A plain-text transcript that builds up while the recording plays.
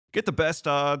Get the best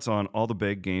odds on all the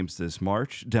big games this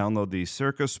March. Download the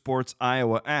Circa Sports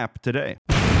Iowa app today.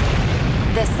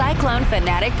 The Cyclone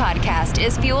Fanatic podcast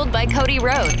is fueled by Cody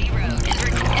Road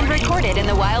and recorded in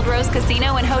the Wild Rose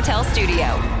Casino and Hotel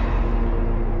Studio.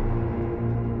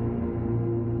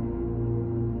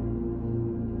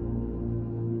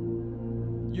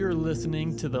 You're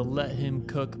listening to the Let Him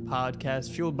Cook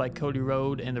podcast, fueled by Cody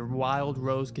Road and the Wild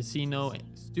Rose Casino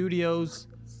Studios.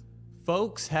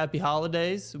 Folks, happy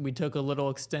holidays. We took a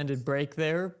little extended break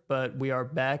there, but we are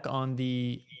back on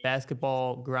the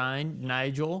basketball grind.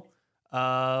 Nigel,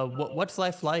 what's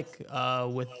life like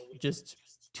with just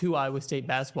 2 Iowa State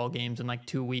basketball games in like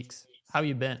 2 weeks? How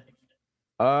you been?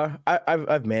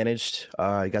 I've managed.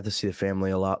 I got to see the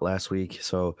family a lot last week,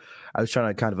 so I was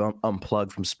trying to kind of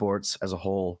unplug from sports as a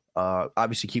whole.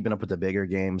 Obviously keeping up with the bigger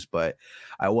games, but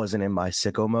I wasn't in my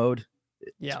sicko mode.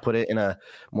 Yeah. To put it in a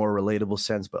more relatable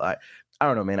sense, but I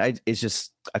don't know, man. I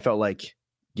felt like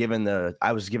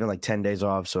I was given like 10 days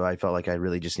off, so I felt like I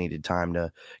really just needed time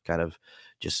to kind of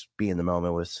just be in the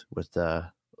moment with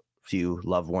few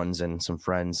loved ones and some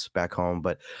friends back home.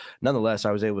 But nonetheless,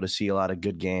 I was able to see a lot of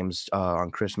good games on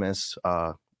Christmas.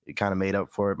 It kind of made up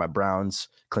for it. My Browns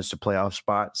clinched a playoff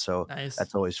spot, so Nice.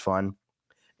 That's always fun.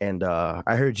 And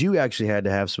I heard you actually had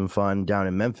to have some fun down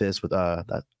in Memphis with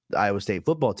the Iowa State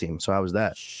football team. So how was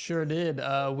that? Sure did.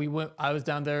 I was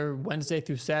down there Wednesday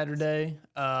through Saturday.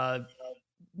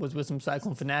 Was with some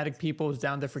Cyclone Fanatic people. Was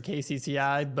down there for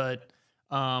KCCI, but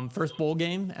first bowl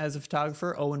game as a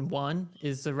photographer. 0-1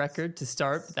 is the record to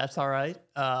start. That's all right.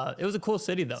 It was a cool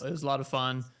city though. It was a lot of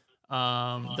fun.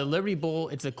 The Liberty Bowl.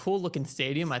 It's a cool looking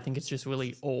stadium. I think it's just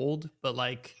really old, but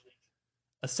like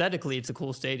aesthetically, it's a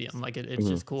cool stadium. Like it's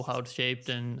just cool how it's shaped.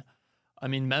 And I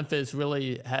mean, Memphis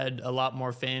really had a lot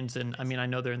more fans, and I mean, I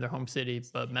know they're in their home city,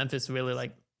 but Memphis really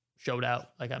like showed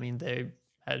out. Like, I mean, they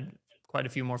had quite a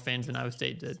few more fans than Iowa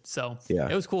State did. So yeah,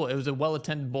 it was cool. It was a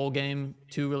well-attended bowl game,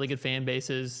 2 really good fan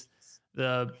bases.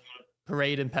 The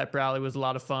parade and pep rally was a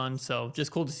lot of fun. So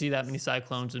just cool to see that many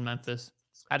Cyclones in Memphis.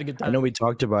 Had a good time. I know we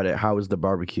talked about it. How was the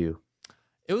barbecue?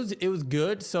 It was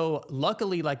good. So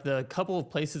luckily, like the couple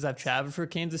of places I've traveled for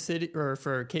Kansas City or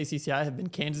for KCCI have been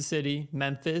Kansas City,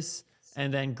 Memphis,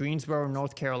 and then Greensboro,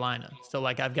 North Carolina. So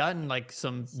like I've gotten like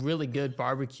some really good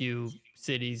barbecue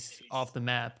cities off the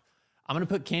map. I'm going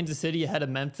to put Kansas City ahead of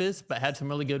Memphis, but had some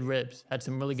really good ribs. Had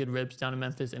some really good ribs down in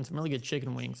Memphis and some really good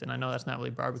chicken wings. And I know that's not really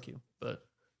barbecue, but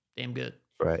damn good.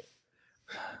 Right.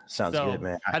 Sounds good,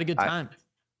 man. Had a good time.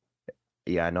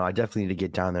 Yeah, no, I definitely need to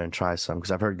get down there and try some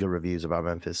because I've heard good reviews about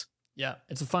Memphis. Yeah,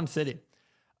 it's a fun city.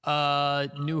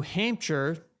 New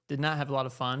Hampshire did not have a lot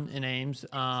of fun in Ames.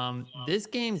 This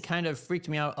game kind of freaked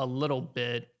me out a little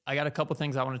bit. I got a couple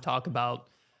things I want to talk about.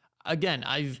 Again,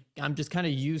 I'm just kind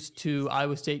of used to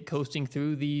Iowa State coasting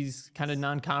through these kind of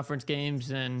non-conference games,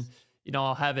 and you know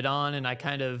I'll have it on, and I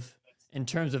kind of, in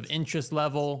terms of interest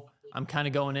level, I'm kind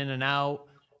of going in and out.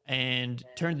 And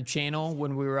turned the channel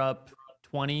when we were up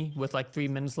 20 with like 3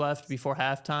 minutes left before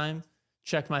halftime.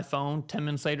 Checked my phone 10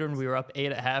 minutes later, and we were up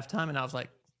 8 at halftime, and I was like,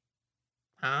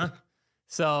 huh?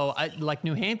 So I like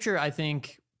New Hampshire, I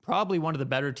think probably one of the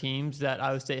better teams that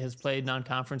Iowa State has played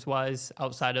non-conference wise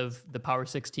outside of the Power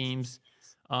 6 teams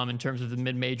in terms of the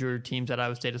mid-major teams that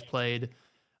Iowa State has played.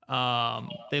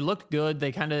 They looked good.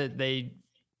 They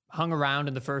hung around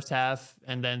in the first half,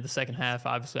 and then the second half,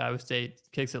 obviously Iowa State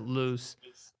kicks it loose.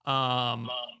 I'm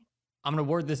going to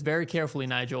word this very carefully,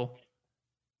 Nigel.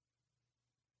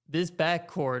 This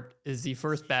backcourt is the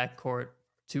first backcourt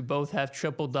to both have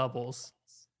triple doubles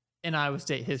in Iowa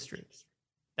State history.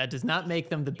 That does not make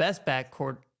them the best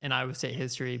backcourt in Iowa State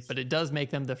history, but it does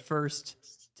make them the first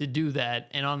to do that.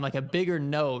 And on like a bigger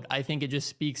note, I think it just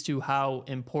speaks to how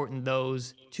important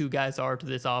those 2 guys are to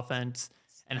this offense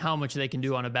and how much they can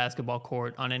do on a basketball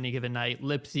court on any given night.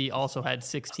 Lipsy also had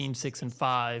 16, 6, and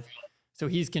 5. So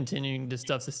he's continuing to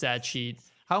stuff the stat sheet.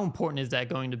 How important is that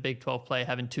going to Big 12 play,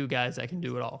 having 2 guys that can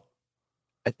do it all?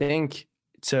 I think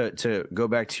to go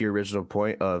back to your original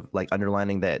point of like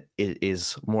underlining that it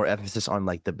is more emphasis on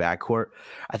like the backcourt,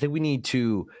 I think we need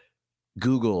to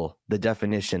Google the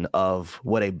definition of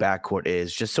what a backcourt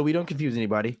is, just so we don't confuse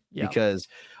anybody, because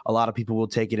a lot of people will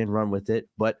take it and run with it.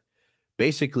 But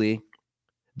basically,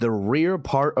 the rear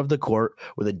part of the court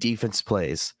where the defense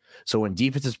plays. So when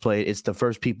defense is played, it's the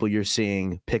first people you're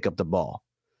seeing pick up the ball,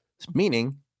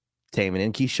 meaning Taman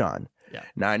and Keyshawn. Yeah.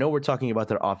 Now, I know we're talking about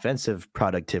their offensive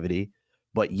productivity,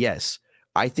 but yes,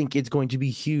 I think it's going to be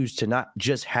huge to not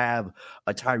just have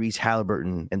a Tyrese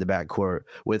Halliburton in the backcourt.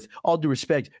 With all due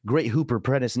respect, great hooper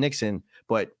Prentice Nixon,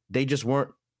 but they just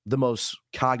weren't the most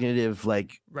cognitive,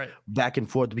 like back and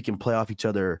forth. We can play off each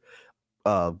other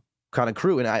kind of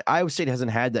crew. And Iowa State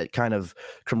hasn't had that kind of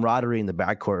camaraderie in the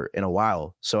backcourt in a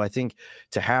while. So I think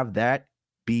to have that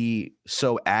be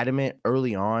so adamant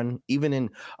early on, even in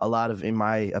a lot of, in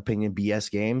my opinion, BS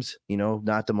games,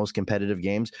 not the most competitive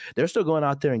games, they're still going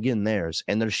out there and getting theirs,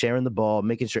 and they're sharing the ball,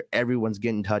 making sure everyone's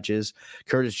getting touches.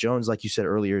 Curtis Jones, like you said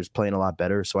earlier, is playing a lot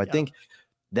better. So I think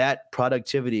that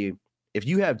productivity, if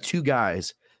you have two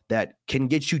guys that can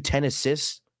get you 10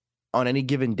 assists on any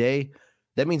given day,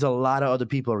 that means a lot of other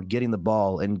people are getting the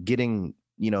ball and getting,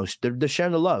 they're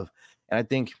sharing the love. And I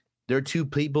think there are two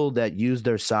people that use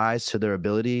their size to their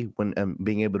ability when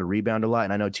being able to rebound a lot.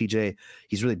 And I know TJ,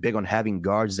 he's really big on having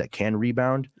guards that can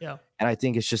rebound. Yeah. And I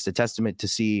think it's just a testament to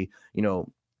see,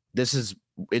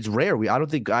 it's rare. I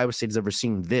don't think Iowa State has ever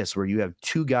seen this, where you have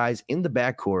two guys in the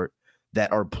backcourt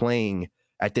that are playing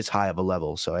at this high of a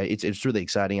level. So it's really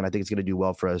exciting. And I think it's going to do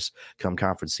well for us come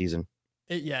conference season.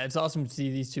 It's awesome to see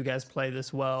these two guys play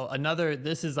this well.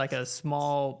 This is like a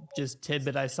small just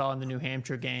tidbit I saw in the New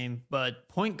Hampshire game, but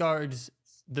point guards,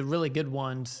 the really good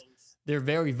ones, they're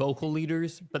very vocal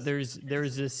leaders, but there's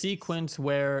a sequence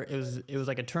where it was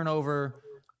like a turnover.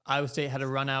 Iowa State had a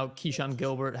run out. Keyshawn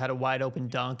Gilbert had a wide open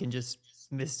dunk and just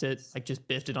missed it, like just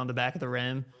biffed it on the back of the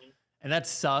rim. And that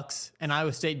sucks. And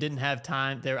Iowa State didn't have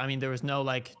time there. I mean, there was no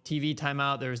like TV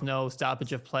timeout. There was no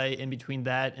stoppage of play in between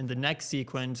that and the next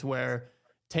sequence where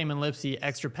Taman Lipsey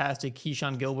extra passed to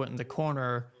Keyshawn Gilbert in the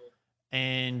corner,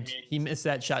 and he missed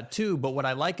that shot too. But what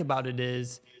I like about it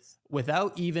is,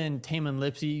 without even Taman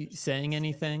Lipsey saying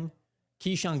anything,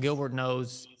 Keyshawn Gilbert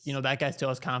knows, that guy still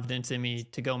has confidence in me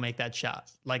to go make that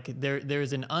shot. Like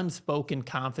there's an unspoken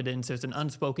confidence, there's an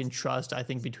unspoken trust, I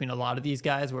think, between a lot of these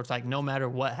guys, where it's like, no matter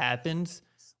what happens,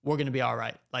 we're gonna be all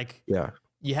right. Like,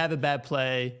 you have a bad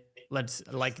play. That's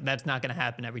not going to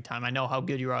happen every time. I know how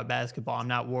good you are at basketball. I'm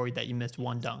not worried that you missed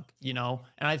one dunk, And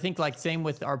I think same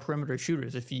with our perimeter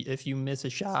shooters. If you miss a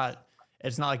shot,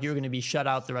 it's not like you're going to be shut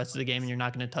out the rest of the game and you're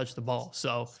not going to touch the ball.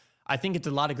 So I think it's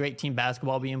a lot of great team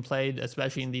basketball being played,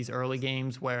 especially in these early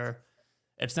games where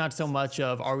it's not so much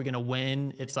of, are we going to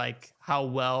win? It's like, how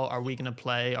well are we going to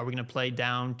play? Are we going to play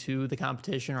down to the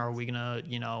competition, or are we going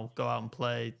to, go out and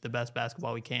play the best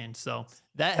basketball we can? So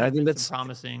that has been some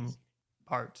promising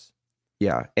parts.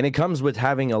 Yeah, and it comes with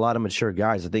having a lot of mature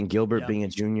guys. I think Gilbert being a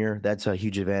junior, that's a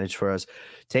huge advantage for us.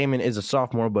 Taman is a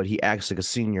sophomore, but he acts like a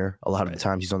senior a lot of the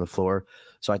times he's on the floor.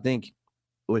 So I think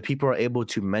when people are able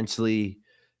to mentally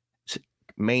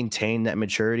maintain that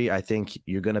maturity, I think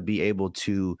you're going to be able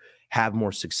to have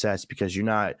more success, because you're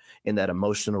not in that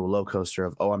emotional roller coaster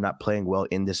of, I'm not playing well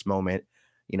in this moment.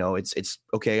 It's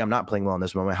okay, I'm not playing well in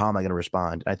this moment. How am I going to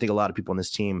respond? And I think a lot of people on this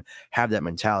team have that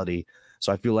mentality.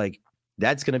 So I feel like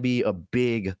that's going to be a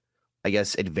big,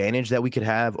 advantage that we could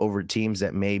have over teams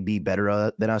that may be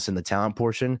better than us in the talent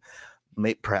portion.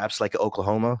 Perhaps like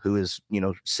Oklahoma, who is,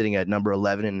 sitting at number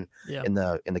 11 in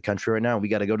the country right now. We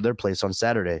got to go to their place on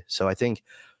Saturday. So I think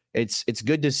it's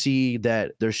good to see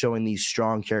that they're showing these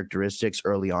strong characteristics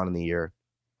early on in the year.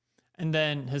 And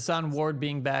then Hason Ward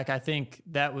being back, I think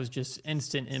that was just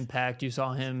instant impact. You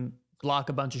saw him block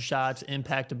a bunch of shots,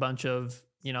 impact a bunch of,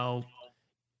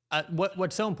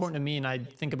 what's so important to me, and I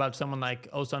think about someone like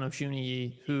Osan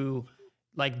Oshuniyi, who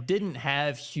didn't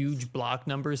have huge block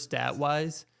numbers stat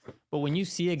wise, but when you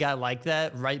see a guy like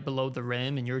that right below the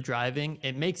rim and you're driving,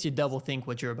 it makes you double think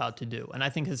what you're about to do. And I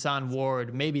think Hason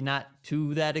Ward, maybe not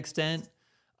to that extent,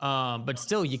 but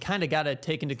still, you kind of got to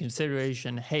take into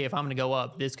consideration, hey, if I'm going to go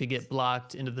up, this could get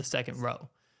blocked into the second row.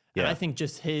 Yeah. And I think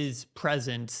just his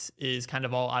presence is kind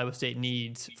of all Iowa State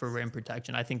needs for rim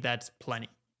protection. I think that's plenty.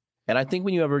 And I think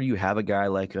whenever you have a guy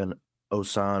like an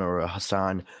Osan or a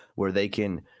Hasan where they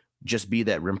can just be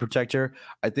that rim protector,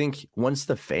 I think once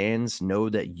the fans know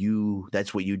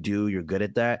that's what you do, you're good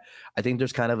at that, I think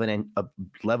there's kind of a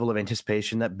level of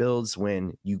anticipation that builds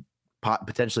when you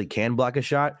potentially can block a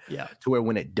shot, to where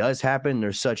when it does happen,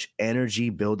 there's such energy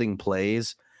building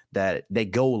plays that they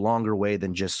go a longer way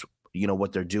than just,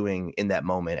 what they're doing in that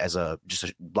moment as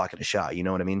just blocking a shot. You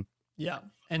know what I mean? Yeah.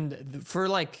 And for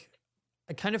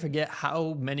I kind of forget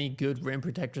how many good rim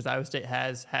protectors Iowa State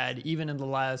has had, even in the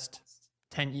last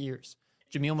 10 years.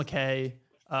 Jameel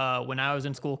McKay, when I was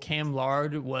in school, Cam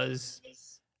Lard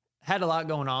had a lot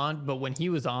going on, but when he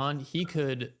was on, he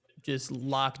could just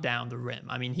lock down the rim.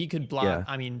 I mean, he could block. Yeah.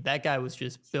 I mean, that guy was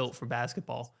just built for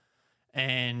basketball.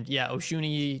 And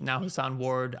Oshuniyi, now Hason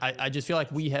Ward. I just feel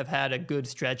like we have had a good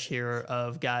stretch here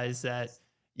of guys that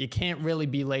you can't really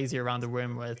be lazy around the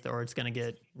rim with, or it's going to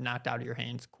get knocked out of your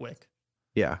hands quick.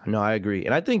 Yeah, no, I agree.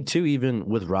 And I think too, even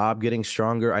with Rob getting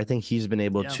stronger, I think he's been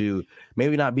able to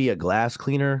maybe not be a glass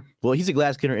cleaner. Well, he's a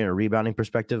glass cleaner in a rebounding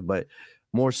perspective, but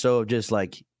more so just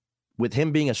with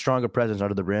him being a stronger presence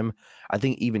under the rim, I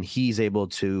think even he's able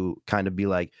to kind of be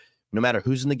like, no matter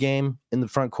who's in the game in the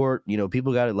front court,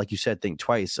 people got to, like you said, think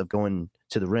twice of going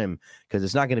to the rim because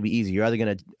it's not going to be easy. You're either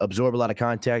going to absorb a lot of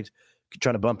contact,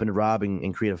 trying to bump into Rob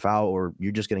and create a foul, or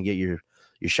you're just going to get your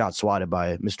shot swatted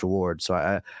by Mr. Ward.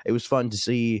 So it was fun to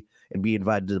see and be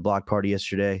invited to the block party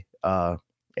yesterday.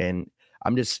 And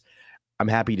I'm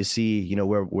happy to see,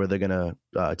 where they're going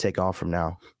to take off from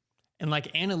now. And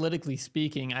like analytically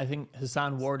speaking, I think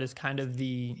Hason Ward is kind of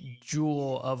the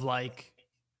jewel of like,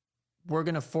 we're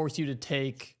going to force you to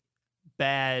take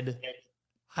bad,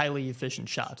 highly efficient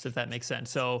shots, if that makes sense.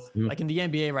 So like in the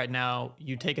NBA right now,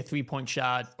 you take a 3-point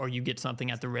shot or you get something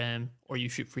at the rim or you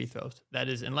shoot free throws. That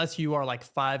is, unless you are like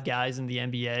 5 guys in the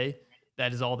NBA,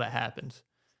 that is all that happens.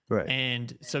 Right.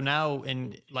 And so now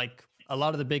in like a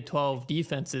lot of the Big 12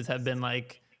 defenses have been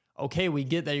like, okay, we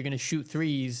get that you're going to shoot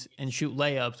threes and shoot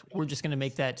layups. We're just going to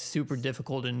make that super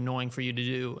difficult and annoying for you to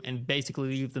do and basically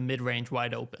leave the mid-range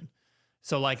wide open.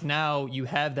 So like now you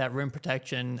have that rim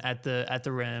protection at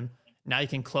the rim. Now you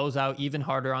can close out even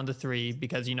harder on the 3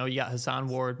 because you got Hason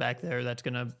Ward back there that's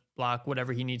going to block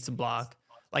whatever he needs to block.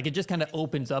 Like it just kind of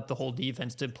opens up the whole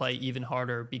defense to play even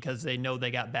harder because they know they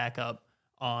got backup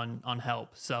on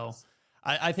help. So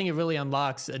I think it really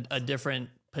unlocks a different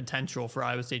potential for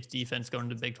Iowa State's defense going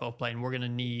to Big 12 play, and we're going to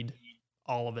need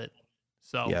all of it.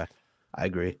 So yeah, I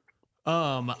agree.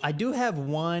 I do have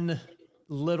one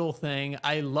little thing.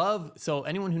 So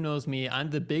anyone who knows me, I'm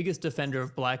the biggest defender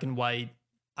of black and white.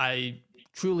 I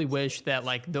truly wish that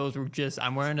like those were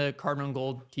I'm wearing a cardinal and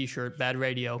gold t-shirt, bad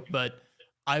radio, but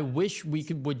I wish we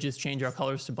would just change our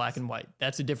colors to black and white.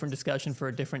 That's a different discussion for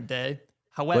a different day.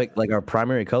 However, like our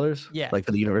primary colors? Yeah. Like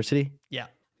for the university? Yeah.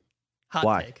 Hot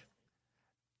Why? take.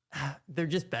 They're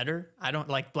just better. I don't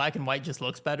like black and white just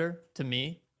looks better to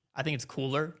me. I think it's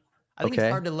cooler. I think it's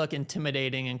hard to look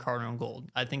intimidating in cardinal and gold.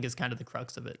 I think is kind of the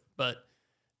crux of it. But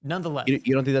nonetheless. You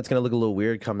don't think that's going to look a little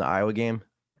weird come the Iowa game?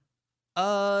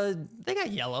 They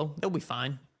got yellow. They'll be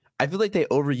fine. I feel like they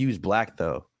overuse black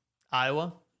though.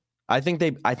 Iowa? I think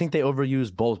they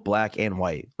overuse both black and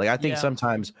white. Like I think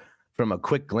sometimes from a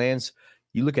quick glance,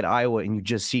 you look at Iowa and you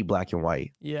just see black and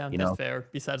white. Yeah, that's fair.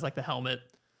 Besides like the helmet.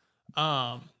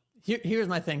 Here's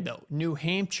my thing though. New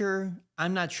Hampshire,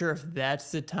 I'm not sure if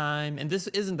that's the time. And this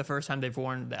isn't the first time they've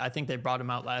worn. I think they brought them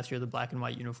out last year, the black and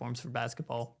white uniforms for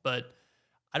basketball. But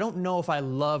I don't know if I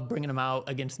love bringing them out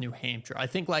against New Hampshire. I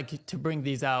think like to bring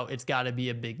these out, it's got to be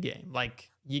a big game. Like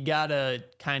you got to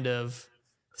kind of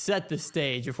set the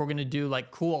stage if we're going to do like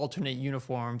cool alternate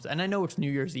uniforms. And I know it's New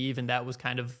Year's Eve and that was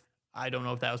kind of, I don't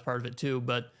know if that was part of it too,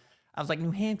 but I was like,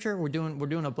 New Hampshire, we're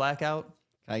doing a blackout.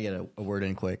 Can I get a word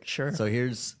in quick? Sure. So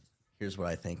here's what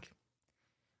I think.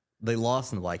 They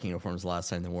lost in the black uniforms last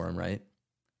time they wore them, right?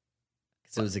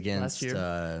 Because it was against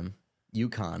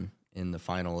UConn in the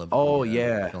final of. Oh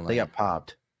yeah, they got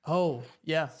popped. Oh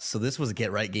yeah. So this was a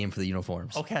get right game for the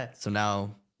uniforms. Okay. So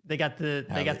now they got the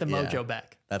mojo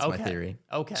back. That's my theory.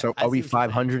 Okay. So are we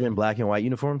 500 in black and white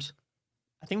uniforms?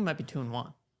 I think we might be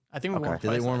 2-1. I think we won.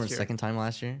 Did they wear them a second time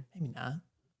last year? Maybe not.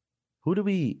 Who do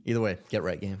we? Either way, get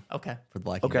right game. Okay. For the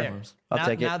black Okay. uniforms. I'll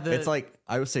take it. It's like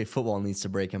I would say football needs to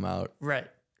break them out Right.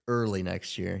 early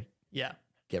next year. Yeah.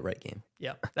 Get right game.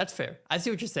 Yeah. That's fair. I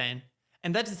see what you're saying.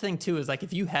 And that's the thing too, is like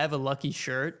if you have a lucky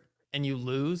shirt and you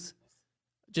lose,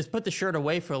 just put the shirt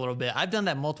away for a little bit. I've done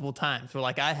that multiple times where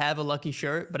like I have a lucky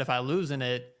shirt, but if I lose in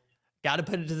it, got to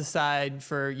put it to the side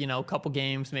for, a couple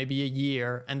games, maybe a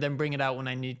year, and then bring it out when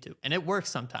I need to. And it works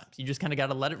sometimes. You just kind of got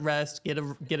to let it rest, get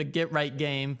a get right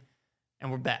game,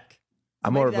 and we're back. So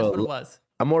I'm that's what it was.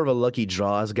 I'm more of a lucky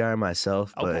draws guy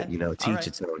myself, but Okay. teach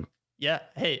its own. Yeah.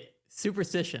 Hey,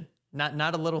 superstition,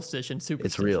 not a little stition. Superstition.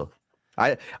 It's real.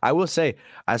 I will say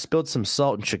I spilled some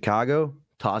salt in Chicago,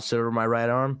 tossed it over my right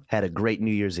arm, had a great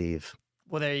New Year's Eve.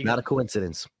 Well, there you go. Not a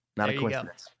coincidence. Not There a you go.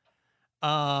 coincidence.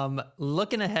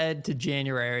 Looking ahead to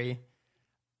January,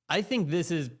 I think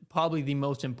this is probably the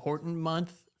most important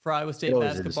month for Iowa State It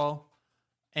always basketball.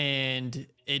 And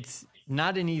it's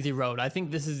not an easy road. I think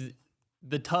this is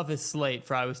the toughest slate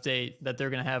for Iowa State that they're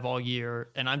going to have all year.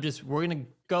 And we're going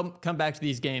to come back to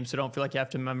these games, so don't feel like you have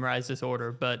to memorize this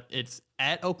order. But it's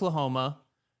at Oklahoma,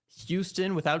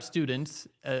 Houston without students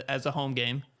as a home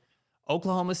game,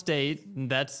 Oklahoma State,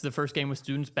 that's the first game with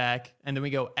students back. And then we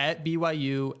go at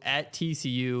BYU, at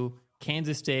TCU,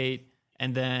 Kansas State,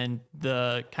 and then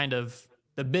the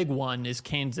big one is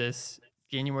Kansas,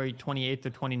 January 28th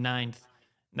or 29th.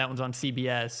 That one's on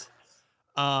CBS.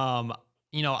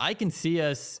 I can see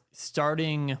us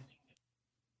starting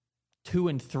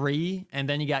 2-3, and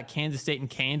then you got Kansas State and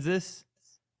Kansas.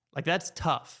 Like, that's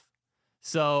tough.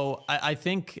 So I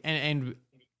think, and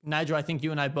Nigel, I think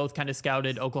you and I both kind of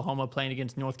scouted Oklahoma playing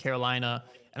against North Carolina,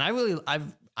 and I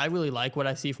really like what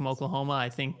I see from Oklahoma. I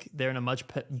think they're in a much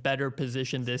better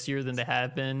position this year than they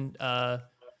have been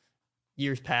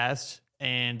years past,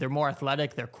 and they're more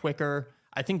athletic, they're quicker.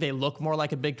 I think they look more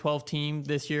like a Big 12 team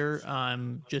this year,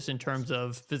 just in terms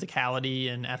of physicality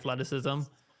and athleticism.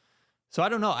 So I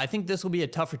don't know. I think this will be a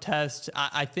tougher test.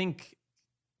 I think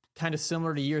kind of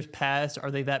similar to years past.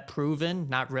 Are they that proven?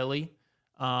 Not really.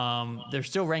 They're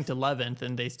still ranked 11th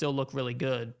and they still look really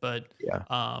good. But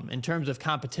in terms of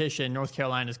competition, North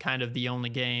Carolina is kind of the only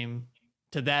game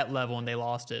to that level and they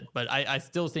lost it. But I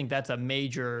still think that's a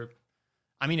major.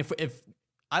 I mean, if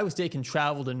Iowa State can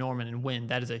travel to Norman and win,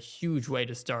 that is a huge way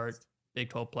to start Big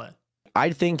 12 play.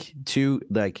 I think to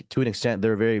an extent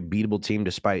they're a very beatable team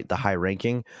despite the high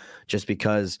ranking, just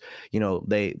because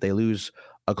they lose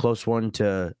a close one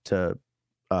to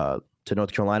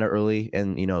North Carolina early,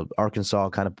 and Arkansas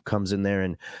kind of comes in there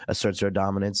and asserts their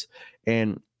dominance,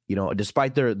 and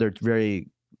despite their very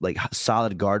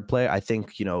solid guard play, I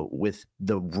think with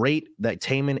the rate that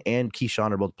Taman and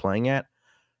Keyshawn are both playing at,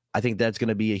 I think that's going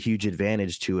to be a huge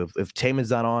advantage too. If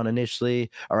Taman's not on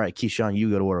initially, all right, Keyshawn, you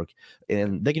go to work,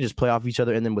 and they can just play off each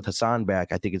other. And then with Hason back,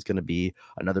 I think it's going to be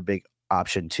another big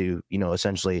option to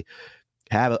essentially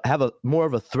have a more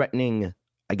of a threatening,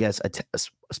 I guess, a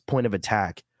point of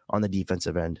attack on the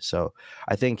defensive end. So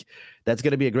I think that's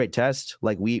going to be a great test,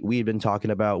 like we've been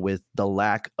talking about with the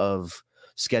lack of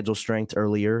schedule strength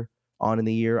earlier on in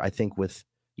the year. I think with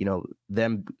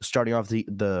them starting off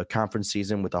the conference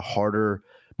season with a harder,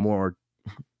 more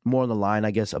on the line, I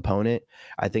guess, opponent,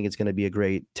 I think it's going to be a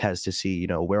great test to see,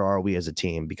 where are we as a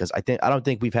team? Because I don't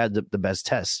think we've had the best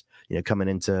tests, coming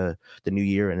into the new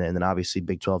year and then obviously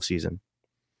Big 12 season.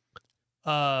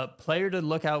 Player to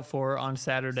look out for on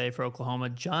Saturday for Oklahoma,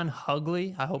 John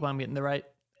Hugley. I hope I'm getting the right.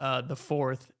 The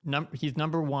fourth he's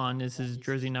number 1 is his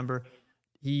jersey number.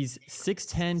 He's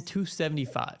 6'10",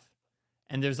 275.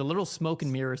 And there's a little smoke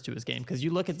and mirrors to his game, because you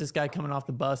look at this guy coming off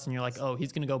the bus and you're like, oh,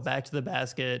 he's going to go back to the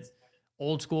basket,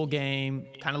 old school game,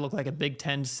 kind of look like a Big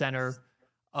Ten center.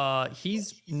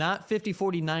 He's not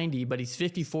 50-40-90, but he's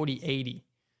 50-40-80.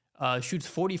 Shoots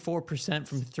 44%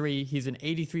 from three. He's an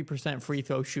 83% free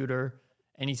throw shooter,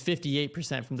 and he's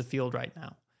 58% from the field right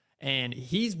now. And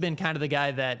he's been kind of the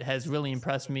guy that has really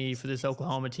impressed me for this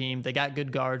Oklahoma team. They got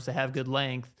good guards, they have good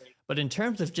length. But in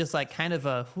terms of just kind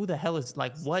of who the hell is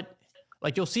what?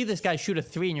 You'll see this guy shoot a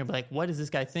three and you're like, what is this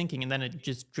guy thinking? And then it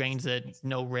just drains it,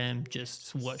 no rim, just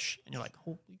swoosh. And you're like,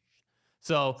 holy shit.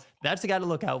 So that's the guy to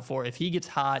look out for. If he gets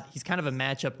hot, he's kind of a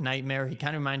matchup nightmare. He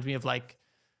kind of reminds me of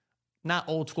not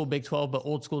old school Big 12, but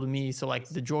old school to me. So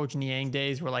the George Niang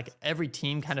days where every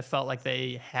team kind of felt like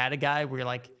they had a guy where you're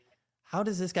like, how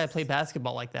does this guy play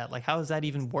basketball like that? How does that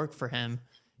even work for him?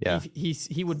 Yeah.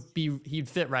 He'd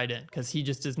fit right in, because he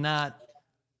just does not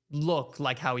look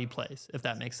like how he plays, if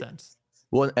that makes sense.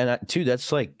 Well, and too, that's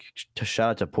to shout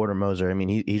out to Porter Moser. I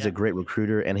mean, he's a great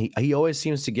recruiter, and he always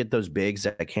seems to get those bigs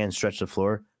that can stretch the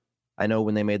floor. I know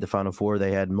when they made the Final Four,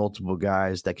 they had multiple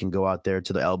guys that can go out there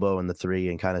to the elbow and the three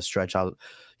and kind of stretch out,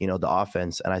 the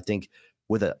offense. And I think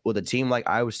with a team like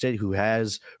Iowa State, who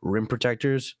has rim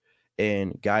protectors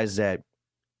and guys that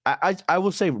I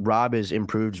will say Rob has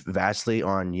improved vastly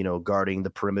on, guarding the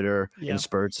perimeter in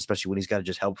spurts, especially when he's got to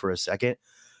just help for a second.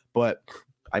 But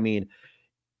I mean,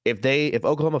 if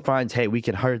Oklahoma finds, hey, we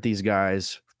can hurt these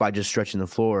guys by just stretching the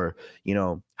floor,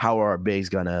 how are our bigs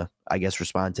gonna, I guess,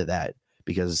 respond to that?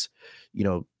 Because,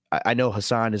 I know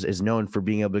Hason is known for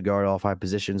being able to guard all 5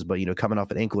 positions, but, coming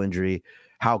off an ankle injury,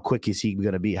 how quick is he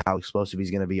going to be? How explosive he's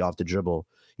going to be off the dribble,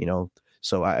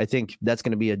 So I think that's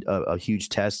going to be a huge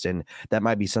test, and that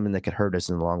might be something that could hurt us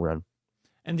in the long run.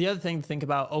 And the other thing to think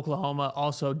about, Oklahoma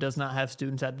also does not have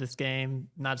students at this game.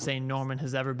 Not saying Norman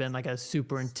has ever been a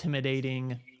super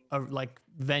intimidating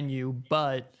venue,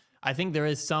 but I think there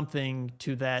is something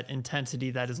to that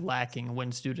intensity that is lacking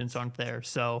when students aren't there.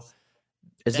 So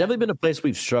it's definitely been a place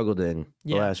we've struggled in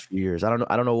the last few years. I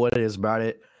don't know what it is about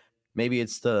it. Maybe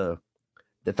it's the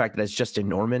fact that it's just in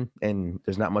Norman and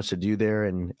there's not much to do there.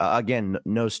 And again,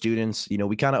 no students.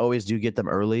 We kind of always do get them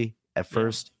early at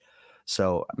first.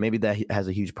 So maybe that has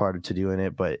a huge part to do in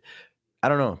it. But I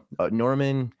don't know.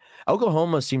 Norman,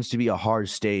 Oklahoma seems to be a hard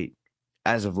state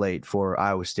as of late for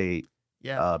Iowa State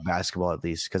basketball, at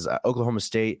least, because Oklahoma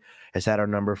State has had our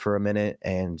number for a minute.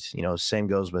 And, same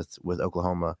goes with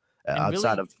Oklahoma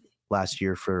outside of last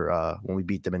year for when we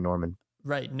beat them in Norman.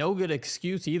 Right. No good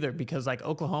excuse either, because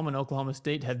Oklahoma and Oklahoma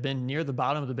State have been near the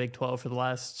bottom of the Big 12 for the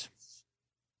last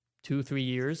 2-3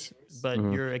 years. But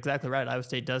you're exactly right. Iowa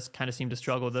State does kind of seem to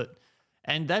struggle.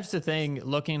 And that's the thing,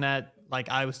 looking at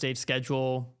Iowa State's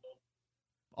schedule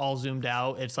all zoomed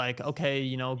out. It's like, okay,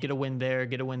 get a win there,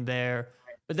 get a win there.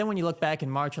 But then when you look back in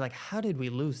March, you're like, how did we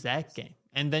lose that game?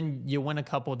 And then you win a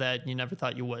couple that you never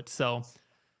thought you would. So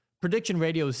prediction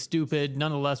radio is stupid.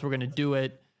 Nonetheless, we're going to do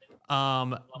it.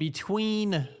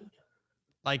 Between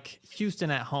like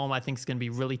Houston at home, I think is going to be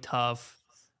really tough.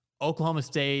 Oklahoma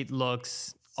State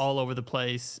looks all over the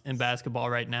place in basketball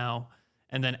right now.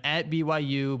 And then at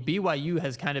BYU,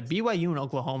 BYU and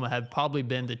Oklahoma have probably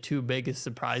been the two biggest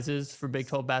surprises for Big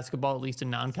 12 basketball, at least in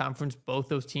non-conference. Both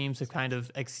those teams have kind of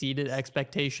exceeded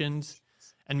expectations.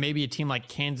 And maybe a team like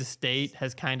Kansas State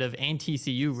has kind of, and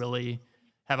TCU really,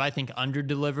 have, I think,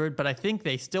 under-delivered. But I think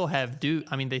they still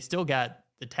they still got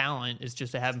the talent. It's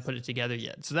just they haven't put it together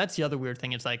yet. So that's the other weird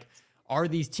thing. It's like, are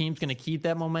these teams going to keep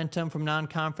that momentum from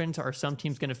non-conference? Are some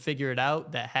teams going to figure it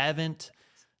out that haven't?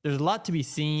 There's a lot to be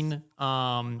seen.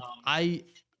 The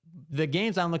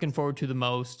games I'm looking forward to the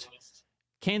most,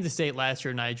 Kansas State last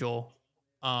year, Nigel,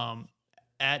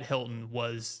 at Hilton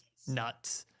was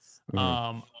nuts.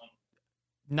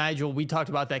 Nigel, we talked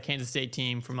about that Kansas State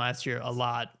team from last year a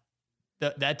lot.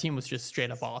 That team was just straight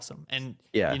up awesome. And,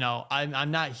 I'm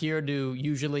not here to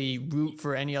usually root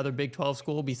for any other Big 12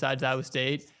 school besides Iowa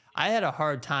State. I had a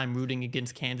hard time rooting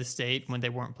against Kansas State when they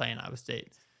weren't playing Iowa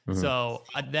State. So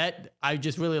I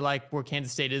just really like where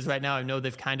Kansas State is right now. I know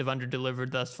they've kind of under-delivered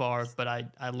thus far, but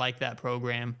I like that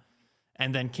program.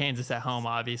 And then Kansas at home,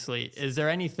 obviously. Is there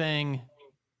anything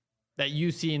that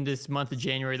you see in this month of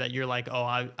January that you're like, oh,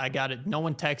 I got it. No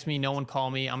one text me. No one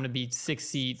call me. I'm going to be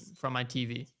 6 feet from my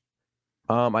TV.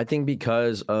 I think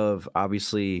because of,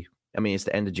 obviously, it's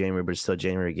the end of January, but it's still a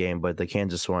January game. But the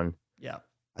Kansas one,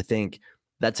 I think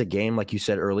that's a game, like you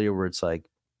said earlier, where it's like,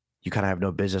 you kind of have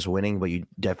no business winning, but you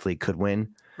definitely could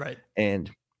win. Right.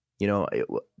 And,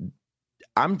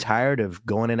 I'm tired of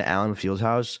going into Allen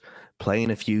Fieldhouse, playing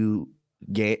a few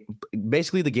game.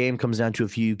 Basically, the game comes down to a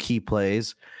few key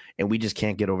plays, and we just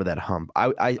can't get over that hump.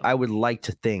 I would like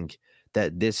to think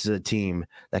that this is a team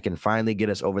that can finally get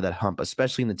us over that hump,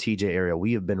 especially in the TJ area.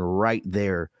 We have been right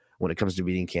there when it comes to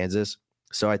beating Kansas.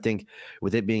 So I think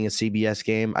with it being a CBS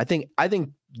game, I think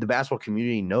the basketball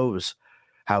community knows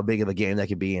how big of a game that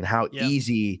could be and how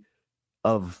easy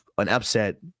of an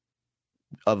upset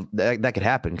of that could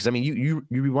happen. Because you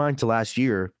rewind to last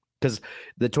year, because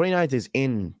the 29th is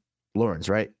in Lawrence,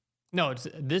 right? No,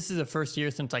 this is the first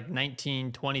year since like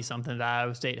 1920 something that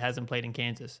Iowa State hasn't played in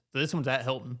Kansas. So this one's at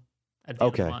Hilton at the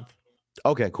end of the month.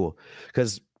 Okay, cool.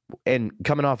 And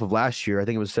coming off of last year, I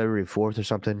think it was February 4th or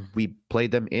something, we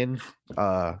played them in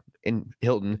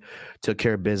Hilton, took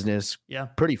care of business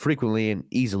pretty frequently and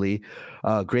easily.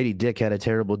 Grady Dick had a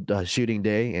terrible shooting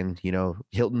day, and,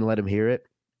 Hilton let him hear it.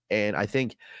 And I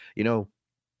think,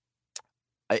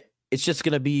 it's just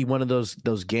going to be one of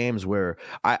those games where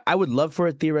I would love for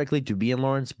it theoretically to be in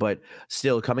Lawrence, but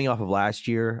still coming off of last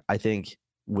year, I think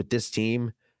with this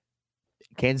team,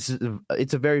 Kansas,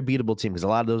 it's a very beatable team because a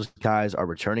lot of those guys are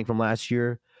returning from last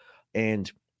year. And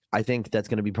I think that's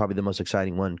going to be probably the most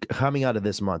exciting one coming out of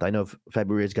this month. I know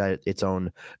February's got its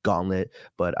own gauntlet,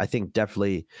 but I think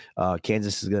definitely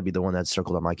Kansas is going to be the one that's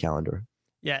circled on my calendar.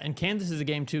 Yeah, and Kansas is a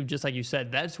game too, just like you said.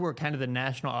 That's where kind of the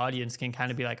national audience can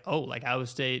kind of be like, oh, like Iowa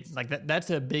State, like that's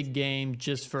a big game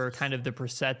just for kind of the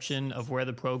perception of where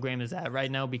the program is at right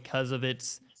now because of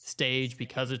its stage,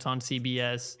 because it's on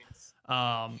CBS.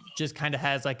 Just kind of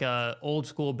has like a old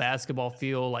school basketball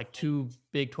feel, like two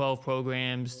Big 12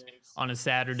 programs on a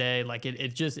Saturday. Like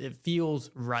it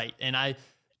feels right. And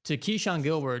to Keyshawn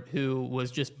Gilbert, who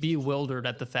was just bewildered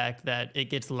at the fact that it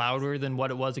gets louder than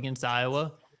what it was against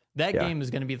Iowa, that game is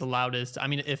going to be the loudest.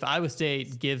 If Iowa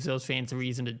State gives those fans a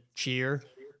reason to cheer,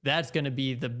 that's going to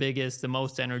be the biggest, the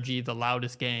most energy, the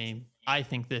loudest game, I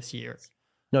think, this year.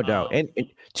 No doubt. And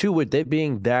two, with it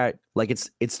being that, like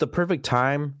it's the perfect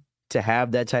time to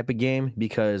have that type of game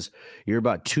because you're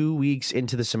about 2 weeks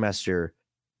into the semester.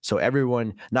 So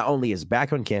everyone not only is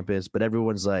back on campus, but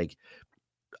everyone's like,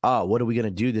 oh, what are we going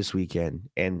to do this weekend?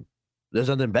 And there's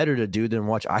nothing better to do than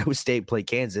watch Iowa State play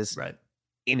Kansas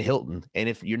in Hilton. And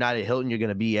if you're not at Hilton, you're going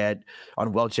to be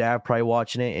on Welch Ave probably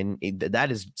watching it. And that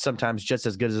is sometimes just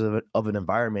as good of an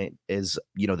environment as,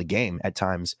 the game at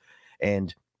times.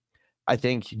 And I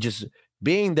think just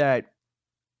being that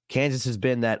Kansas has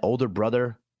been that older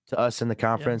brother to us in the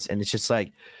conference, and it's just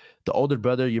like the older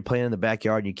brother you're playing in the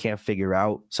backyard and you can't figure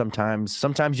out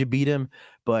sometimes you beat him,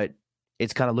 but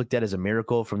it's kind of looked at as a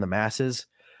miracle from the masses.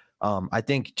 I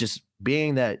think just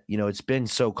being that, it's been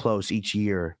so close each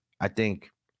year, I think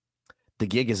the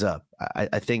gig is up.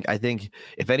 I think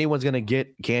if anyone's going to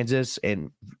get Kansas,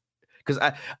 and because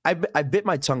I bit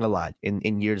my tongue a lot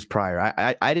in years prior.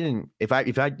 I didn't,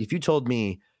 if you told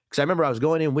me, because I remember I was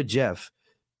going in with Jeff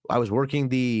I was working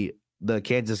the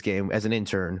Kansas game as an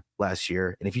intern last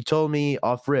year, and if you told me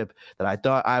off rip that I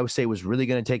thought Iowa State was really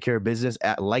going to take care of business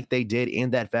like they did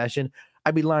in that fashion,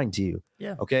 I'd be lying to you.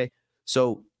 Yeah. Okay.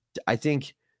 So I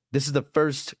think this is the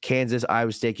first Kansas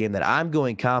Iowa State game that I'm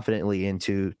going confidently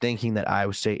into, thinking that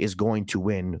Iowa State is going to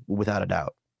win without a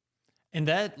doubt. And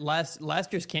that last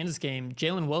year's Kansas game,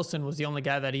 Jalen Wilson was the only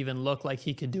guy that even looked like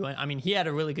he could do it. I mean, he had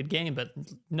a really good game, but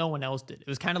no one else did. It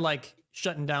was kind of like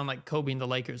shutting down like Kobe and the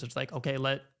Lakers. It's like, okay,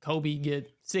 let Kobe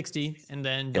get 60 and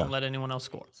then don't let anyone else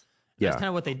score. That's kind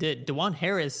of what they did. DeJuan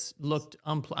Harris looked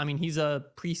I mean, he's a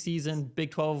preseason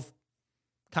Big 12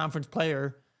 conference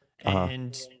player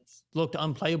and looked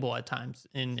unplayable at times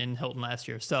in Hilton last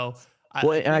year. So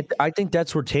I think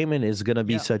that's where Taman is going to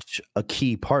be such a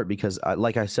key part, because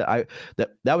like I said,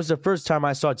 that was the first time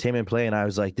I saw Taman play, and I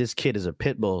was like, this kid is a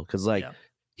pit bull, because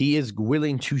he is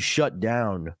willing to shut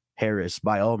down Harris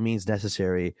by all means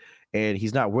necessary, and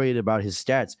he's not worried about his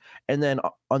stats. And then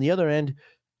on the other end,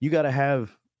 you got to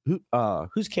have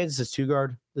who's Kansas's two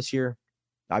guard this year?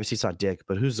 Obviously, it's not Dick,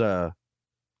 but who's I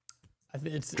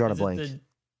think it's drawing a blank.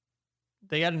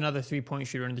 They got another 3-point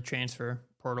shooter in the transfer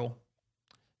portal.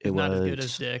 It not was as good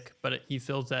as Dick, but he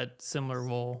fills that similar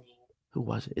role. Who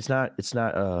was it? It's not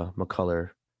McCullough.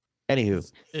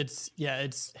 Anywho,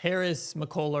 it's Harris,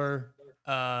 McCullough,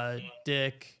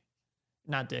 Dick,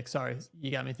 not Dick. Sorry,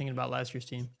 you got me thinking about last year's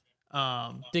team.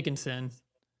 Dickinson.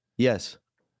 Yes.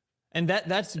 And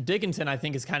that's Dickinson. I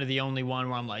think is kind of the only one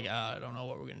where I'm like, I don't know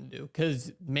what we're gonna do,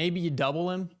 because maybe you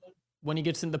double him when he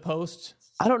gets in the post.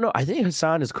 I don't know. I think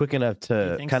Hason is quick enough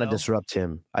to kind of disrupt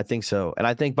him. I think so. And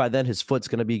I think by then his foot's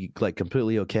going to be like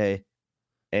completely okay.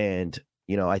 And,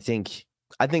 I think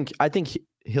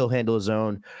he'll handle his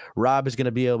own. Rob is going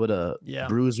to be able to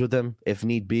bruise with him if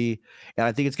need be. And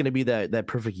I think it's going to be that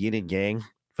perfect yin and yang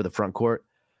for the front court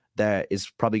that is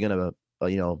probably going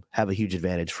to, have a huge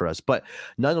advantage for us. But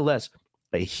nonetheless,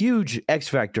 a huge X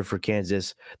factor for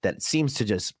Kansas that seems to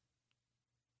just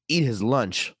eat his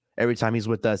lunch every time he's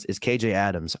with us is KJ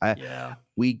Adams.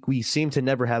 We seem to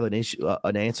never have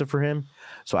an answer for him.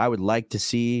 So I would like to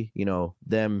see,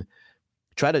 them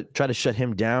try to shut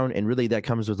him down. And really that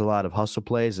comes with a lot of hustle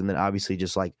plays. And then obviously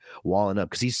just like walling up,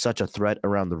 because he's such a threat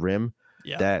around the rim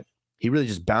that he really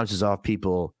just bounces off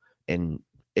people and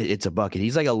it's a bucket.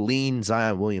 He's like a lean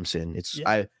Zion Williamson.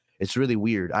 It's really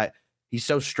weird. He's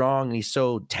so strong and he's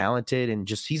so talented, and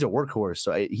just he's a workhorse.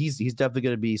 So he's definitely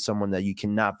going to be someone that you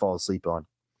cannot fall asleep on.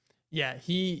 Yeah,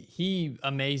 he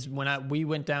amazed when we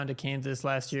went down to Kansas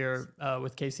last year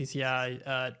with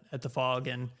KCCI at the Fog,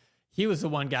 and he was the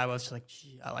one guy I was just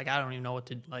like, I don't even know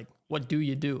what do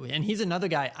you do? And he's another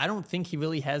guy, I don't think he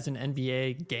really has an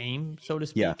NBA game, so to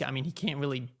speak. Yeah. I mean, he can't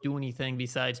really do anything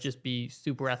besides just be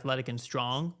super athletic and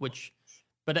strong,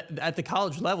 but at the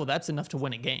college level, that's enough to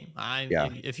win a game.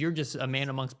 If you're just a man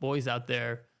amongst boys out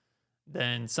there,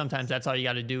 then sometimes that's all you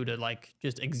got to do to like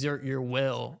just exert your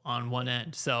will on one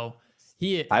end. So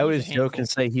I always joke and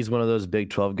say he's one of those Big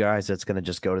 12 guys that's going to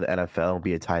just go to the NFL and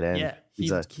be a tight end. Yeah,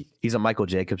 he's a Michael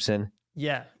Jacobson.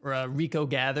 Yeah, or Rico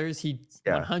Gathers.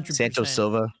 100%. Sancho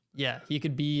Silva. Yeah, he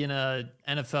could be in a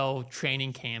NFL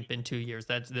training camp in 2 years.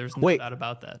 There's no doubt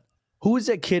about that. Who is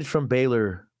that kid from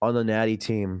Baylor on the Natty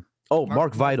team? Oh,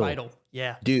 Mark Vital.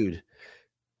 Yeah, dude.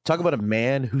 Talk about a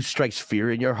man who strikes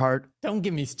fear in your heart. Don't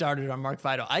get me started on Mark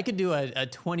Vital. I could do a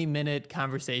 20-minute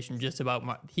conversation just about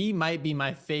Mark. He might be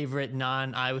my favorite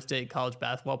non-Iowa State college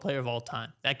basketball player of all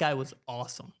time. That guy was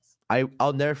awesome.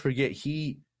 I'll never forget.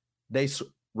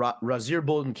 Razir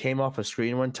Bolton came off a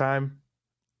screen one time,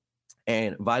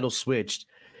 and Vital switched.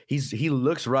 He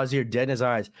looks Razir dead in his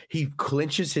eyes. He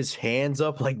clenches his hands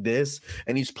up like this,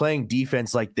 and he's playing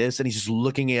defense like this, and he's just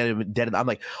looking at him dead. I'm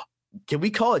like, can we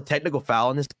call a technical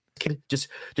foul on this kid just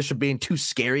for being too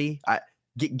scary?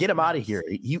 Get him out of here.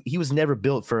 He was never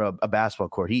built for a basketball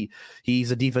court.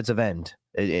 He's a defensive end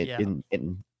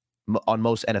on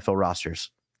most NFL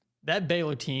rosters. That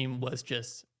Baylor team was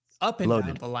just up and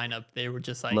down the lineup. They were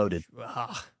just like loaded.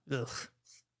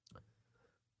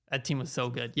 That team was so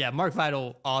good. Yeah, Mark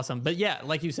Vital, awesome. But yeah,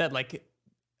 like you said, like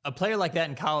a player like that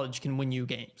in college can win you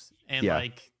games, and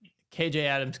like KJ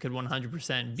Adams could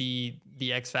 100% be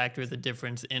the X factor, the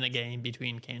difference in a game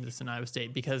between Kansas and Iowa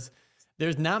State, because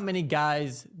there's not many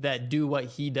guys that do what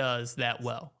he does that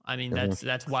well. I mean,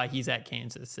 that's why he's at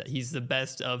Kansas. He's the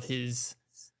best of his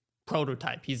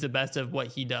prototype. He's the best of what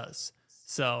he does.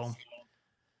 So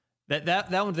that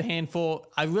one's a handful.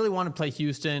 I really want to play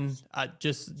Houston.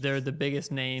 They're the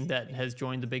biggest name that has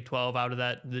joined the Big 12 out of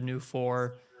the new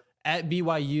four. At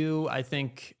BYU, I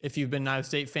think if you've been an Iowa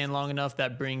State fan long enough,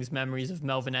 that brings memories of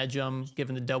Melvin Edgum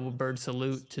giving the double bird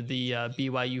salute to the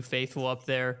BYU faithful up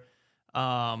there.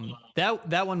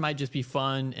 That one might just be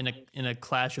fun in a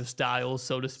clash of styles,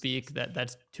 so to speak.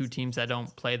 That's two teams that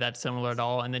don't play that similar at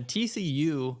all. And then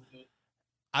TCU,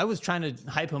 I was trying to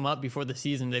hype them up before the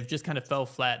season. They've just kind of fell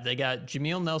flat. They got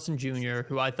Jameel Nelson Jr.,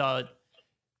 who I thought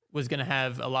was going to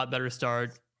have a lot better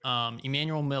start.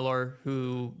 Emmanuel Miller,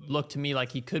 who looked to me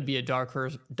like he could be a dark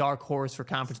horse for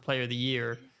Conference Player of the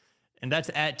Year, and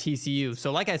that's at TCU.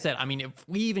 So, like I said, I mean, if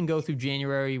we even go through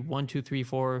January 1, 2, 3,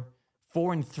 4,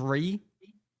 4-3,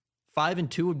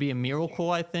 5-2 would be a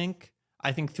miracle. I think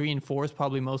 3-4 is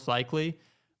probably most likely.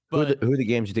 But who are the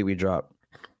games you think we drop?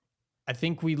 I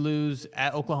think we lose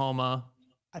at Oklahoma.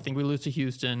 I think we lose to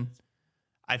Houston.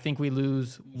 I think we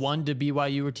lose one to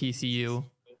BYU or TCU.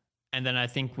 And then I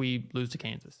think we lose to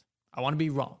Kansas. I want to be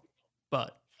wrong,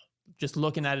 but just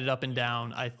looking at it up and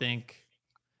down, I think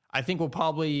we're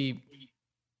probably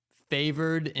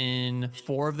favored in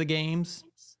 4 of the games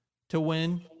to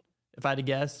win, if I had to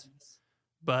guess.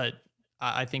 But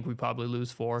I think we probably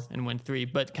lose 4 and win 3.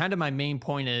 But kind of my main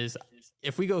point is,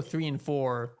 if we go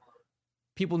 3-4,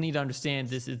 people need to understand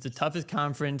this is the toughest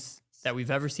conference that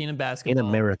we've ever seen in basketball. In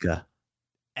America.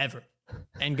 Ever.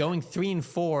 And going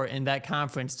 3-4 in that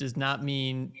conference does not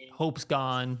mean hope's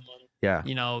gone. Yeah.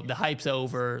 The hype's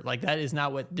over. Like, that is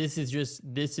not what this is.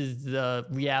 This is the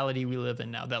reality we live in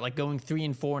now, that like going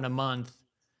 3-4 in a month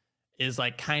is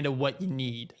like kind of what you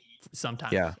need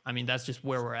sometimes. Yeah. I mean, that's just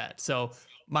where we're at. So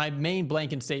my main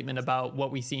blanket statement about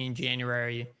what we see in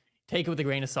January, take it with a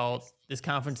grain of salt. This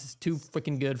conference is too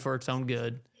freaking good for its own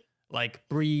good. Like,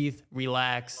 breathe,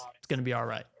 relax. It's going to be all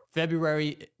right.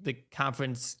 February, the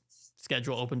conference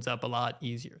schedule opens up a lot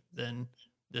easier than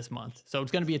this month. So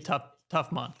it's going to be a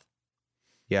tough month.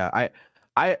 Yeah,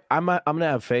 I'm gonna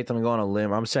have faith. I'm gonna go on a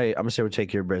limb. I'm gonna say we'll take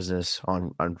care of business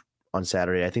on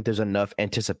Saturday. I think there's enough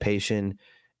anticipation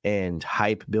and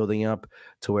hype building up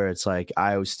to where it's like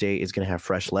Iowa State is gonna have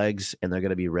fresh legs and they're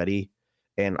gonna be ready.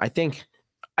 And I think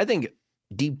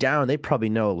deep down they probably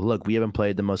know, look, we haven't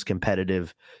played the most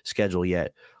competitive schedule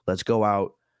yet. Let's go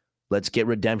out, let's get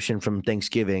redemption from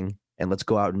Thanksgiving, and let's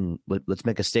go out and let's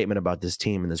make a statement about this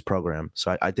team and this program.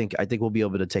 So I think we'll be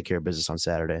able to take care of business on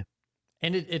Saturday.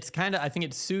 And it's kind of, I think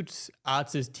it suits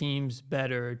Otz's teams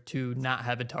better to not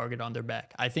have a target on their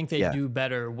back. I think they do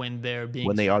better when they're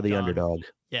when they are the underdog.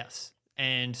 Yes.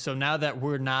 And so now that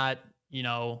we're not,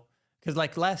 because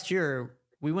like last year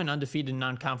we went undefeated in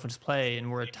non-conference play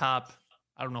and we're a top,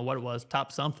 I don't know what it was,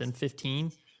 top something,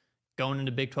 15 going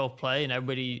into Big 12 play, and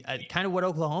everybody kind of what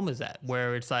Oklahoma's at,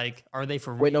 where it's like, are they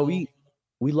for real? Wait, no,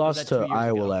 we lost to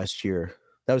Iowa last year.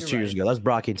 That was 2 years ago. That was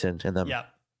Brockington and them.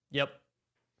 Yep.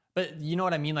 But you know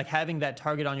what I mean? Like, having that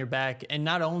target on your back, and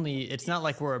not only, it's not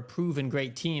like we're a proven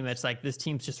great team. It's like, this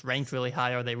team's just ranked really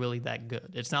high. Are they really that good?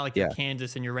 It's not like you're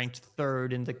Kansas and you're ranked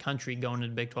 3rd in the country going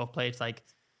into Big 12 play. It's like,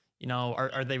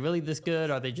 are they really this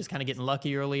good? Are they just kind of getting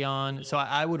lucky early on? So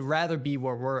I would rather be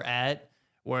where we're at,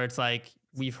 where it's like,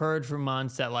 we've heard for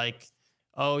months that like,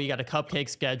 oh, you got a cupcake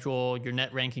schedule, your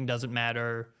net ranking doesn't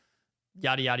matter,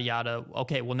 yada, yada, yada.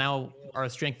 Okay, well, now our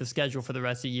strength of schedule for the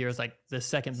rest of the year is like the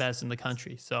 2nd best in the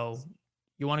country. So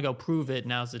you want to go prove it,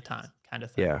 now's the time, kind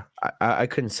of thing. Yeah, I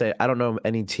couldn't say, I don't know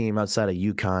any team outside of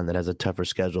UConn that has a tougher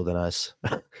schedule than us,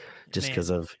 just because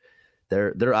of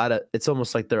they're out of, it's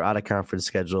almost like they're out of conference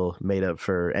schedule made up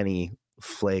for any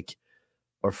flake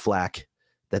or flack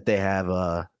that they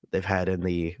have, they've had in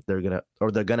they're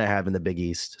gonna have in the Big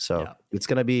East. So it's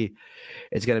gonna be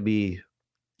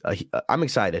I'm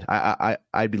excited.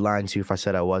 I'd be lying to you if I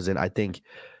said I wasn't. I think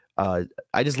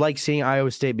I just like seeing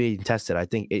Iowa State being tested. I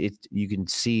think you can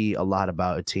see a lot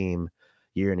about a team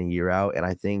year in and year out, and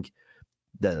I think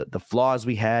the flaws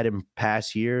we had in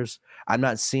past years, I'm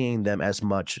not seeing them as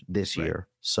much this year.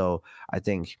 So I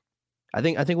think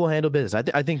we'll handle business.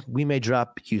 I think we may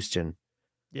drop Houston,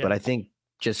 but I think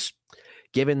just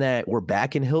given that we're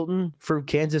back in Hilton for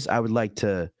Kansas, I would like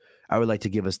to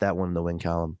give us that one in the win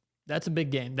column. That's a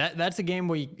big game. That's a game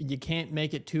where you can't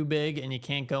make it too big and you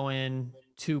can't go in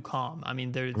too calm. I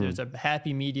mean, there's a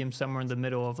happy medium somewhere in the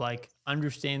middle of like,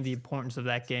 understand the importance of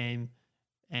that game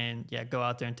and go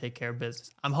out there and take care of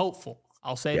business. I'm hopeful.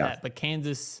 I'll say that. But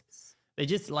Kansas, they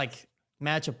just like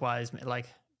matchup wise, like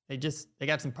they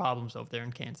got some problems over there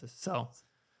in Kansas. So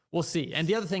we'll see. And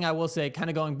the other thing I will say, kind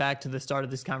of going back to the start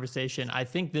of this conversation, I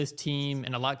think this team,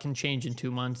 and a lot can change in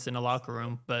 2 months in a locker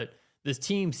room, but this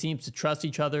team seems to trust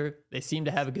each other. They seem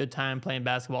to have a good time playing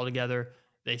basketball together.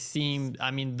 They seem, I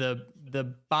mean, the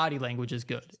body language is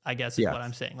good, I guess is what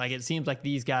I'm saying. Like, it seems like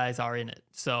these guys are in it.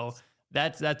 So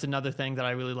that's another thing that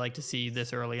I really like to see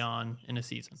this early on in a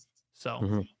season.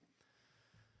 So,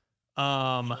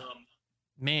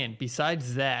 man,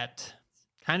 besides that,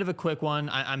 kind of a quick one.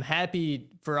 I'm happy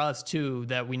for us too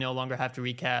that we no longer have to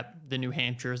recap the New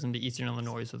Hampshires and the Eastern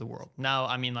Illinois of the world. Now,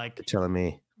 I mean, like, You're telling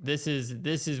me. this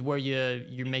is where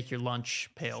you make your lunch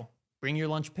pail. Bring your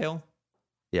lunch pail.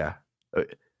 Yeah.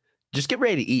 Just get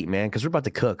ready to eat, man, because we're about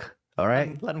to cook. All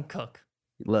right. Let them cook.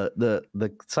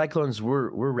 The Cyclones,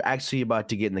 we're actually about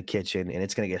to get in the kitchen, and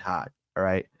it's gonna get hot. All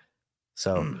right.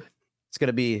 So it's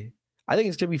gonna be. I think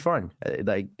it's gonna be fun.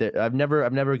 Like I've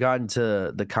never gotten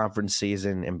to the conference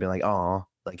season and been like, oh,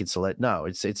 like it's no.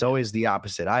 It's always the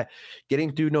opposite.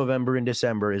 Getting through November and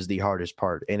December is the hardest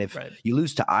part, and if you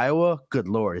lose to Iowa, good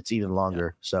lord, it's even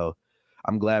longer. Yeah. So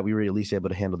I'm glad we were at least able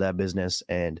to handle that business,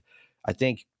 and I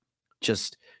think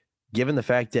just given the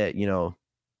fact that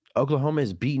Oklahoma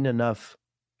is beaten enough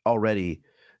already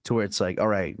to where it's like, all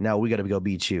right, now we got to go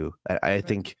beat you. I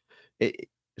think it,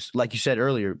 like you said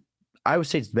earlier, Iowa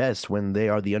State's best when they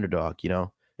are the underdog.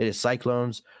 It is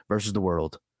Cyclones versus the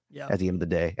world at the end of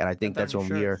the day. And I think that's when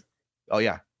we are. Oh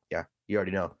yeah. Yeah. You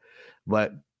already know.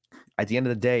 But at the end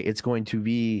of the day, it's going to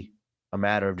be a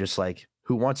matter of just like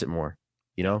who wants it more,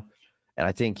 and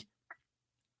I think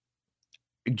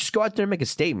just go out there and make a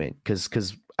statement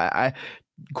because I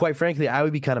quite frankly, I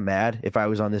would be kind of mad if I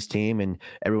was on this team and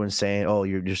everyone's saying, "Oh,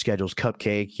 your schedule's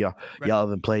cupcake. Y'all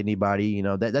haven't played anybody."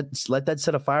 That's let that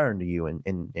set a fire into you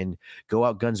and go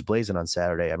out guns blazing on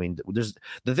Saturday. I mean, there's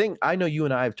the thing. I know you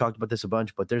and I have talked about this a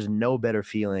bunch, but there's no better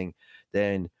feeling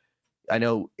than I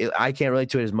can't relate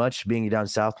to it as much being down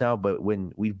south now. But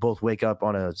when we both wake up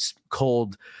on a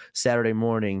cold Saturday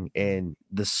morning and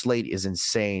the slate is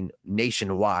insane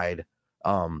nationwide.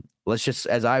 Let's just,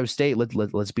 as Iowa State,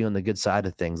 let's be on the good side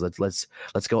of things. Let's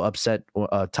go upset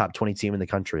a top 20 team in the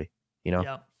country.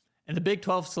 Yeah. And the Big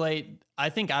 12 slate, I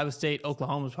think Iowa State,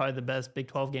 Oklahoma is probably the best Big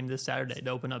 12 game this Saturday to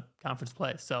open up conference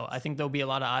play. So I think there'll be a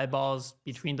lot of eyeballs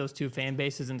between those two fan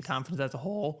bases and the conference as a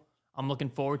whole. I'm looking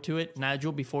forward to it.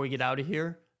 Nigel, before we get out of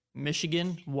here,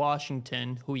 Michigan,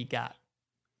 Washington, who you got?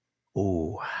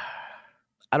 Ooh,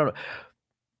 I don't know.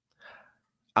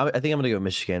 I think I'm going to go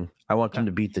Michigan. I want them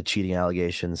to beat the cheating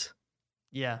allegations.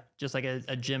 Yeah, just like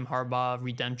a Jim Harbaugh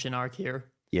redemption arc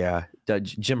here. Yeah,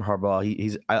 Jim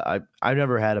Harbaugh. I've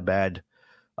never had a bad,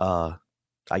 I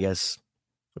guess,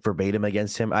 verbatim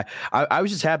against him. I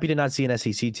was just happy to not see an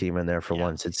SEC team in there for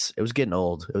once. It was getting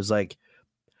old. It's like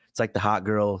the hot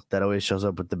girl that always shows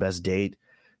up with the best date.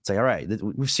 It's like, all right,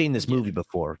 we've seen this movie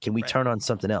before. Can we turn on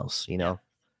something else? Yeah.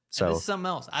 So and this is something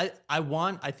else.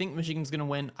 I think Michigan's gonna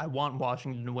win. I want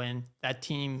Washington to win. That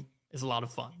team is a lot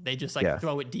of fun. They just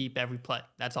throw it deep every play.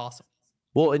 That's awesome.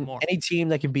 Well, and any team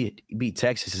that can beat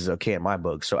Texas is okay in my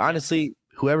book. So honestly,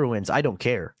 whoever wins, I don't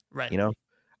care. Right.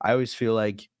 I always feel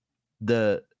like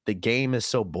the game is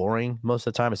so boring most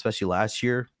of the time, especially last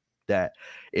year, that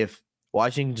if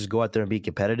Washington just go out there and be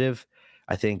competitive,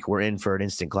 I think we're in for an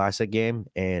instant classic game.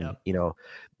 And,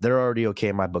 they're already okay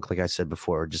in my book, like I said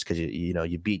before, just because,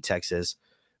 you beat Texas.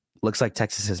 Looks like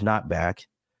Texas is not back.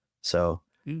 So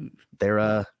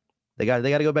they're they got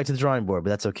to go back to the drawing board, but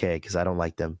that's okay because I don't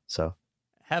like them. So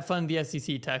have fun in the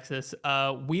SEC, Texas.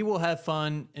 We will have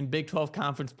fun in Big 12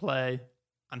 conference play.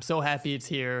 I'm so happy it's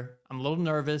here. I'm a little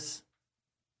nervous.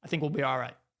 I think we'll be all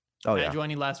right. Oh, yeah. Andrew,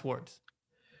 any last words?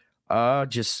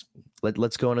 Just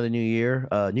let's go into the new year,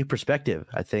 new perspective.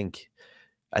 I think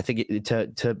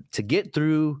to get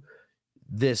through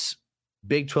this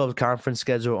Big 12 conference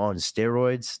schedule on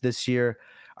steroids this year,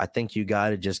 I think you got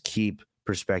to just keep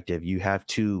perspective. You have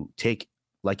to take,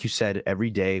 like you said, every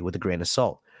day with a grain of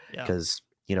salt because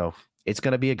it's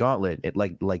going to be a gauntlet. It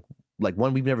like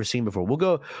one we've never seen before.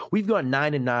 We've gone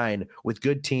 9-9 with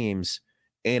good teams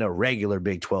in a regular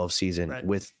Big 12 season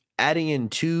with adding in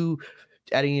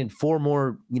 4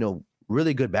 more,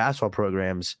 really good basketball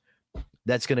programs.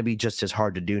 That's going to be just as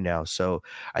hard to do now. So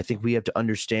I think we have to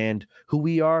understand who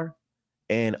we are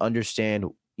and understand,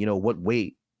 what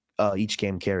weight each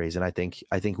game carries. And I think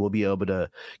we'll be able to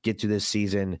get through this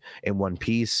season in one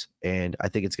piece. And I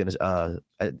think it's going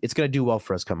to do well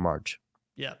for us come March.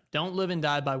 Yeah. Don't live and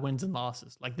die by wins and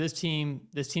losses. Like this team's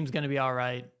going to be all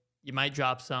right. You might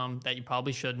drop some that you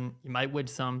probably shouldn't. You might win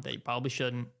some that you probably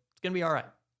shouldn't. It's going to be all right.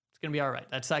 It's going to be all right.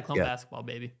 That's Cyclone basketball,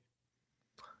 baby.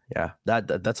 Yeah,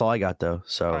 that's all I got though.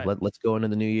 So let's go into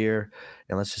the new year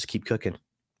and let's just keep cooking.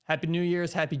 Happy New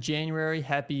Year's, happy January,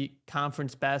 happy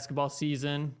conference basketball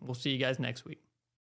season. We'll see you guys next week.